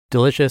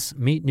Delicious,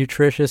 meat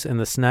nutritious, and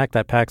the snack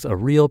that packs a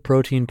real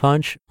protein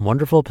punch,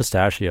 Wonderful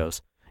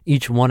Pistachios.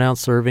 Each 1 ounce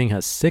serving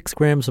has 6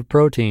 grams of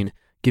protein,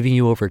 giving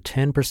you over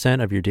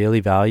 10% of your daily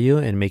value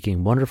and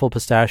making Wonderful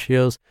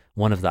Pistachios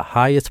one of the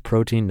highest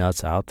protein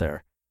nuts out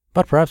there.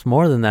 But perhaps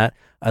more than that,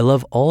 I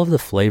love all of the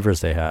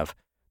flavors they have.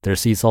 Their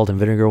sea salt and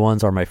vinegar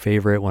ones are my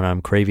favorite when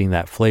I'm craving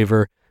that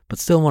flavor, but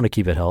still want to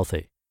keep it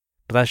healthy.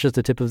 But that's just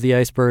the tip of the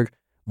iceberg.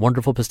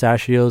 Wonderful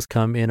Pistachios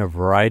come in a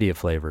variety of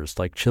flavors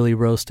like chili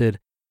roasted,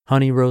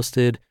 honey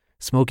roasted,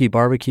 smoky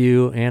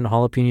barbecue, and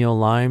jalapeno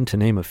lime, to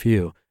name a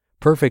few.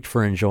 Perfect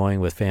for enjoying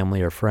with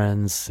family or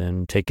friends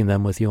and taking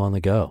them with you on the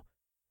go.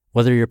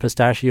 Whether you're a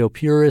pistachio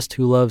purist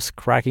who loves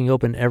cracking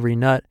open every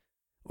nut,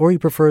 or you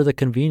prefer the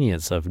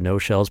convenience of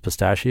no-shells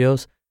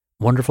pistachios,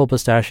 Wonderful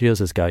Pistachios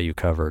has got you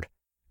covered.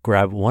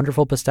 Grab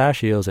Wonderful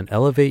Pistachios and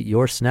elevate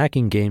your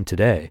snacking game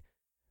today.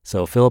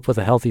 So fill up with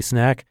a healthy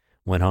snack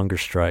when hunger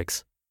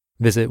strikes.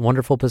 Visit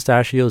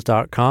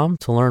wonderfulpistachios.com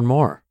to learn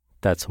more.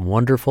 That's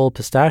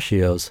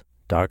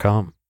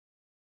wonderfulpistachios.com.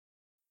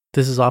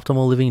 This is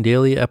Optimal Living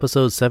Daily,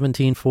 episode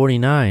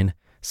 1749,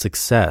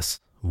 Success,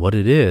 What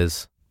It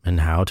Is,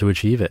 and How to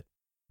Achieve It,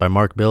 by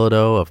Marc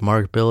Bilodeau of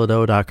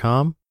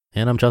marcbilodeau.com,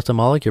 and I'm Justin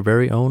Malik, your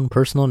very own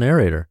personal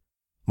narrator.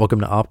 Welcome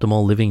to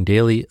Optimal Living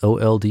Daily,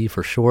 OLD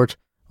for short,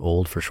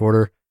 old for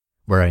shorter,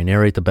 where I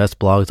narrate the best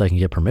blogs I can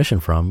get permission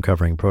from,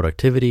 covering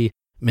productivity,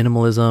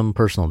 minimalism,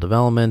 personal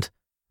development,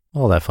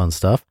 all that fun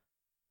stuff.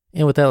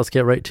 And with that, let's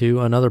get right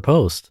to another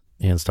post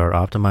and start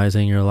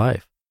optimizing your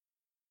life.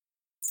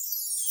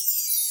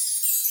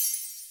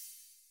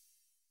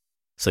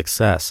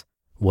 Success,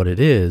 What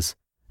It Is,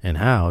 and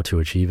How to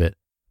Achieve It,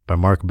 by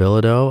Marc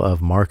Bilodeau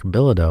of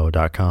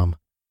marcbilodeau.com.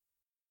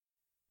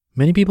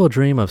 Many people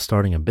dream of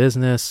starting a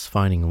business,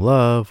 finding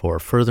love, or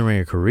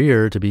furthering a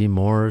career to be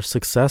more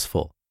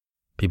successful.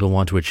 People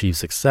want to achieve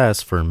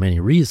success for many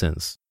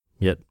reasons.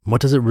 Yet,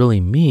 what does it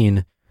really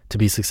mean to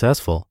be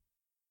successful?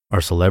 Are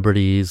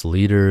celebrities,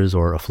 leaders,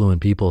 or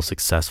affluent people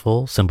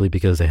successful simply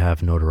because they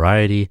have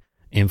notoriety,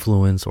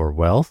 influence, or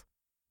wealth?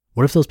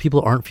 What if those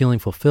people aren't feeling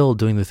fulfilled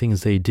doing the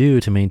things they do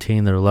to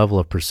maintain their level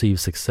of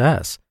perceived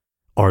success?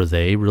 Are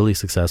they really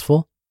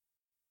successful?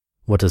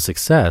 What does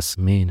success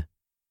mean?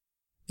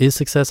 Is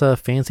success a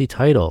fancy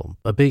title,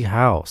 a big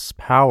house,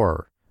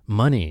 power,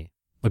 money,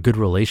 a good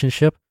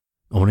relationship,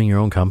 owning your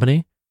own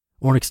company,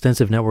 or an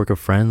extensive network of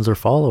friends or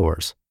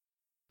followers?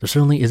 There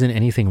certainly isn't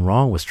anything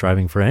wrong with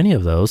striving for any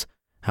of those.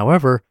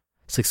 However,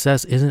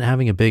 success isn't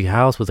having a big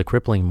house with a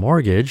crippling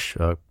mortgage,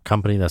 a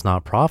company that's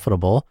not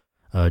profitable,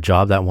 a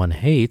job that one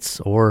hates,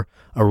 or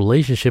a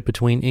relationship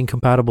between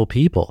incompatible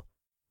people.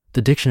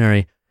 The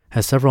dictionary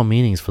has several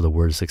meanings for the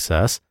word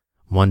success.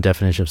 One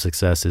definition of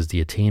success is the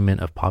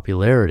attainment of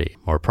popularity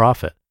or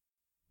profit.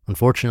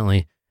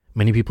 Unfortunately,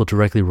 many people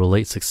directly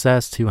relate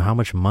success to how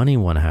much money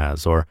one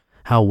has or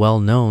how well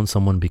known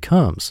someone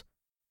becomes.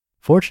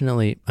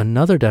 Fortunately,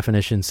 another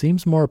definition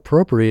seems more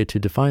appropriate to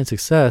define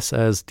success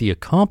as the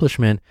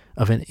accomplishment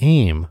of an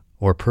aim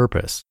or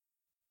purpose.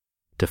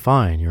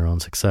 Define your own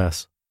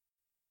success.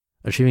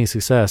 Achieving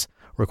success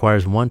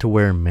requires one to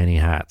wear many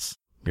hats.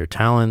 Your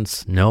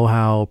talents,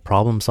 know-how,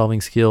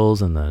 problem-solving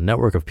skills, and the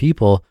network of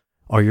people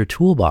are your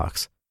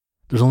toolbox.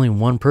 There's only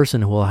one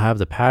person who will have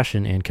the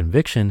passion and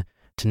conviction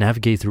to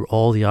navigate through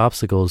all the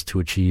obstacles to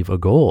achieve a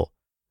goal.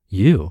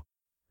 You.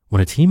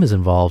 When a team is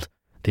involved,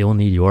 they will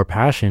need your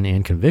passion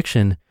and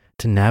conviction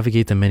to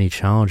navigate the many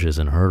challenges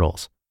and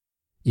hurdles.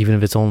 Even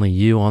if it's only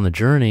you on the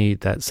journey,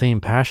 that same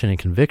passion and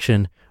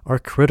conviction are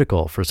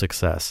critical for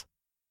success.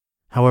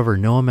 However,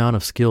 no amount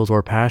of skills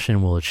or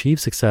passion will achieve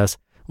success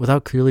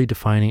without clearly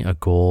defining a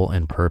goal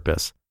and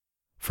purpose.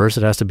 First,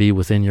 it has to be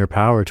within your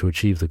power to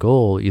achieve the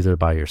goal, either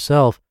by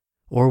yourself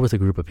or with a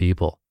group of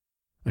people.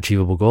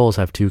 Achievable goals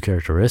have two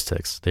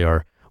characteristics. They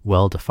are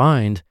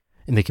well-defined,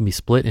 and they can be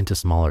split into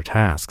smaller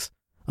tasks.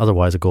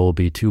 Otherwise, a goal will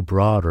be too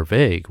broad or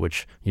vague,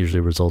 which usually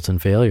results in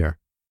failure.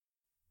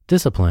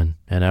 Discipline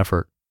and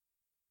effort.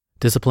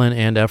 Discipline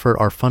and effort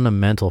are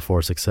fundamental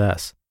for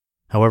success.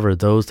 However,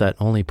 those that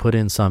only put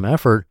in some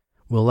effort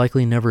will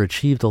likely never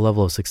achieve the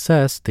level of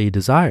success they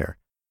desire.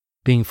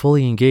 Being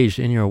fully engaged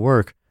in your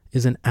work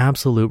is an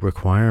absolute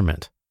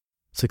requirement.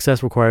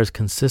 Success requires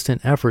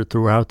consistent effort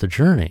throughout the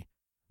journey.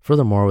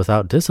 Furthermore,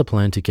 without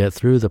discipline to get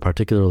through the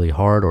particularly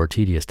hard or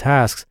tedious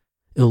tasks,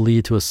 it'll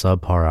lead to a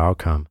subpar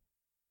outcome.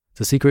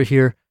 The secret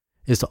here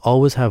is to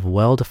always have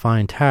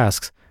well-defined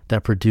tasks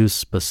that produce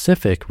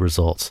specific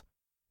results.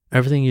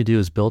 Everything you do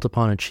is built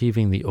upon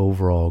achieving the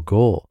overall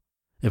goal.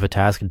 If a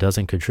task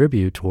doesn't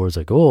contribute towards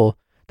a goal,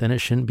 then it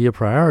shouldn't be a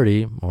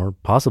priority or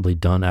possibly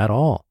done at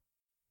all.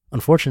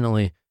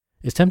 Unfortunately,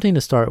 it's tempting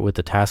to start with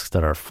the tasks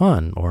that are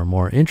fun or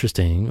more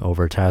interesting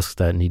over tasks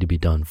that need to be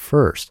done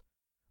first.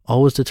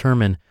 Always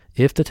determine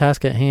if the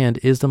task at hand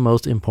is the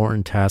most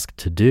important task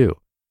to do.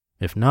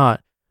 If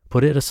not,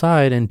 put it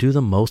aside and do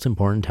the most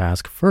important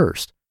task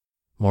first.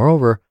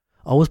 Moreover,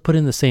 always put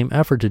in the same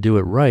effort to do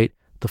it right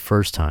the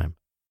first time.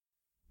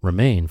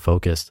 Remain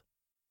focused.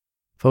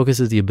 Focus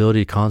is the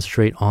ability to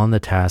concentrate on the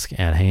task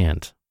at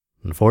hand.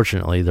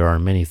 Unfortunately, there are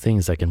many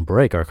things that can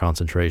break our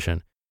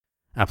concentration.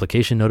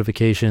 Application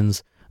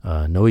notifications,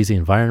 a noisy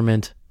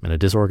environment, and a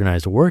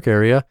disorganized work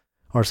area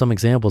are some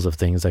examples of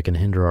things that can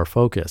hinder our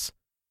focus.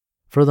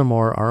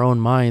 Furthermore, our own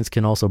minds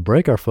can also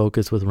break our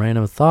focus with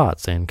random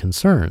thoughts and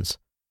concerns.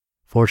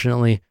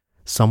 Fortunately,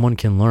 someone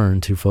can learn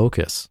to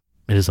focus.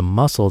 It is a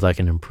muscle that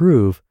can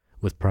improve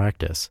with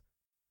practice.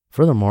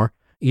 Furthermore,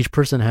 each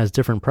person has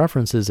different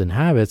preferences and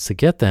habits to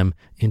get them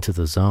into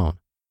the zone.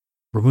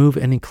 Remove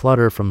any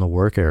clutter from the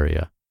work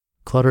area.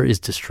 Clutter is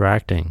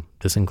distracting.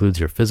 This includes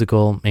your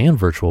physical and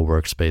virtual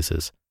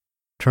workspaces.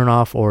 Turn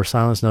off or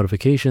silence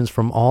notifications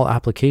from all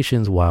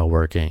applications while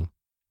working.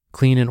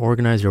 Clean and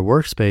organize your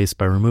workspace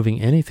by removing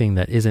anything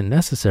that isn't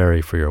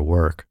necessary for your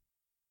work.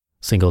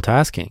 Single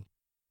tasking.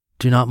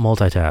 Do not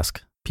multitask.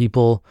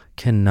 People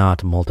cannot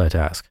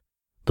multitask.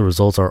 The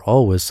results are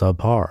always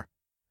subpar.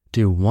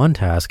 Do one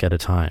task at a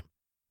time.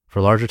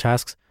 For larger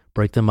tasks,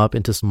 break them up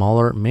into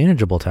smaller,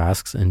 manageable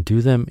tasks and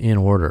do them in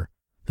order.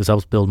 This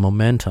helps build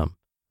momentum.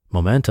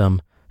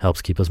 Momentum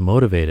helps keep us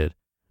motivated.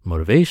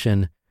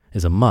 Motivation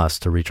is a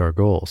must to reach our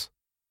goals.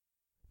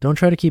 Don't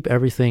try to keep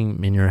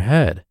everything in your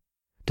head.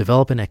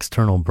 Develop an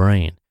external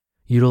brain.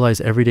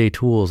 Utilize everyday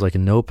tools like a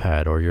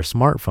notepad or your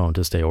smartphone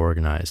to stay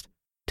organized.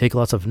 Take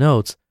lots of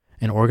notes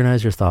and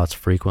organize your thoughts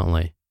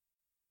frequently.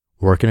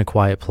 Work in a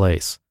quiet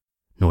place.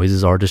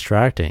 Noises are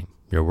distracting.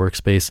 Your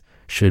workspace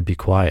should be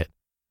quiet.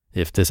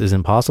 If this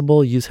isn't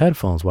possible, use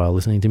headphones while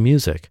listening to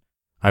music.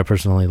 I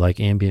personally like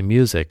ambient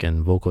music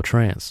and vocal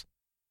trance.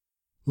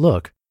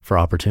 Look for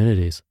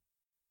opportunities.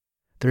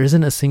 There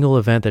isn't a single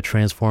event that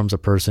transforms a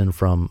person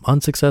from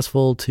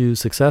unsuccessful to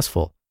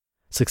successful.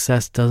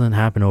 Success doesn't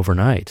happen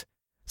overnight.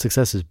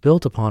 Success is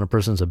built upon a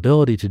person's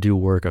ability to do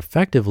work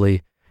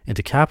effectively and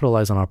to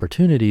capitalize on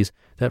opportunities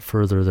that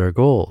further their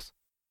goals.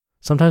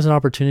 Sometimes an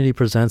opportunity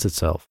presents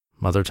itself.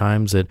 Other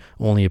times it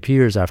only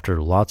appears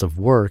after lots of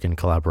work and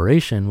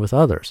collaboration with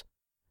others.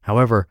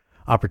 However,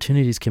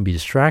 opportunities can be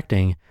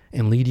distracting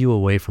and lead you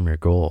away from your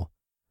goal.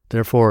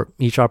 Therefore,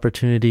 each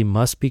opportunity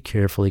must be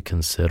carefully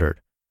considered.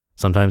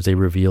 Sometimes they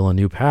reveal a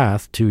new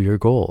path to your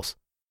goals.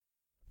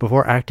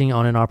 Before acting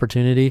on an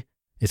opportunity,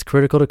 it's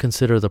critical to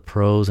consider the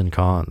pros and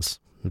cons.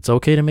 It's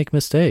okay to make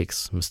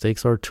mistakes.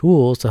 Mistakes are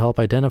tools to help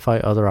identify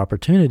other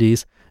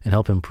opportunities and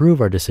help improve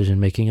our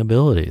decision-making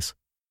abilities.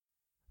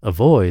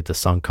 Avoid the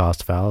sunk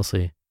cost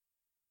fallacy.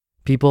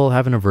 People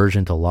have an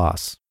aversion to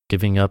loss.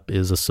 Giving up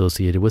is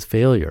associated with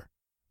failure.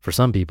 For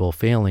some people,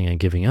 failing and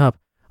giving up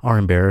are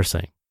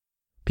embarrassing.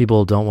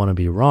 People don't want to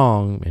be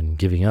wrong, and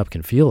giving up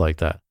can feel like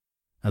that.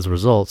 As a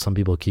result, some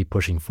people keep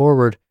pushing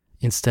forward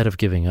instead of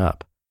giving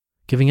up.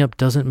 Giving up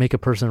doesn't make a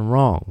person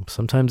wrong.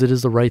 Sometimes it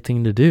is the right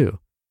thing to do.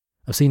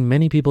 I've seen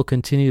many people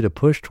continue to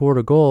push toward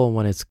a goal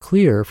when it's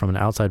clear from an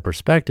outside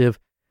perspective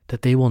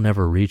that they will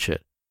never reach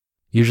it.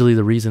 Usually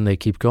the reason they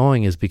keep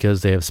going is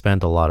because they have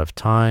spent a lot of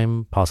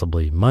time,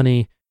 possibly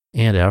money,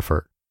 and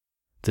effort.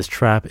 This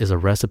trap is a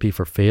recipe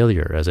for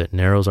failure as it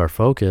narrows our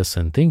focus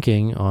and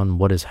thinking on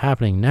what is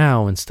happening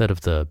now instead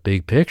of the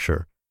big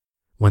picture.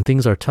 When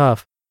things are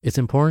tough, it's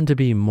important to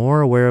be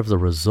more aware of the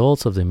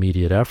results of the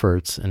immediate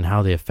efforts and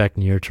how they affect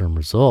near-term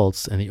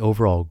results and the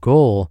overall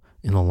goal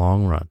in the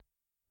long run.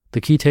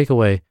 The key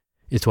takeaway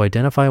is to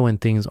identify when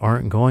things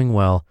aren't going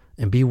well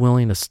and be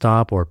willing to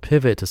stop or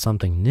pivot to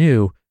something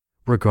new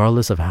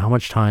regardless of how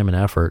much time and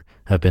effort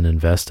have been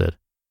invested.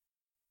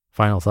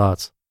 Final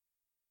thoughts.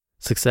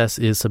 Success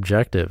is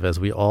subjective as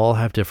we all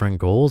have different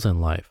goals in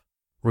life.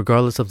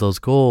 Regardless of those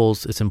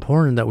goals, it's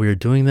important that we are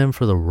doing them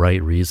for the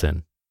right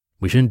reason.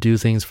 We shouldn't do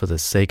things for the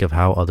sake of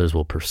how others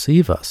will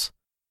perceive us.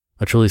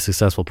 A truly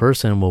successful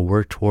person will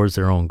work towards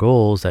their own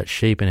goals that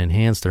shape and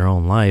enhance their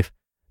own life,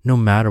 no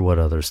matter what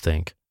others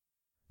think.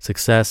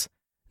 Success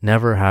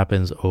never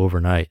happens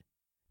overnight.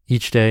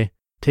 Each day,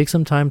 take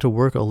some time to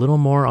work a little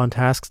more on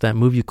tasks that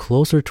move you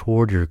closer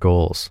toward your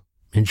goals.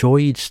 Enjoy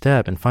each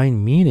step and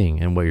find meaning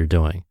in what you're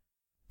doing.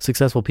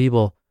 Successful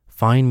people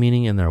find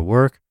meaning in their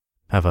work,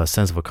 have a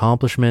sense of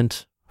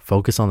accomplishment,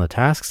 focus on the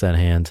tasks at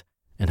hand,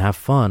 and have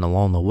fun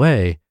along the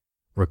way,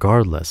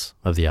 regardless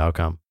of the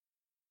outcome.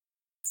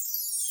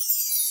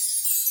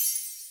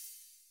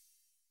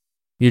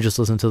 You just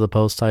listened to the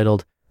post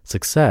titled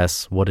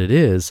Success, What It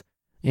Is,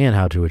 and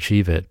How to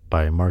Achieve It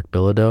by Marc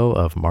Bilodeau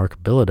of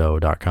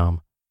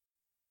marcbilodeau.com.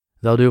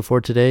 That'll do it for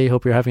today.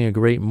 Hope you're having a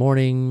great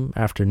morning,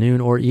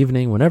 afternoon, or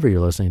evening whenever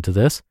you're listening to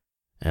this.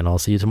 And I'll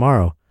see you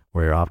tomorrow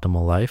where your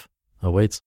optimal life awaits.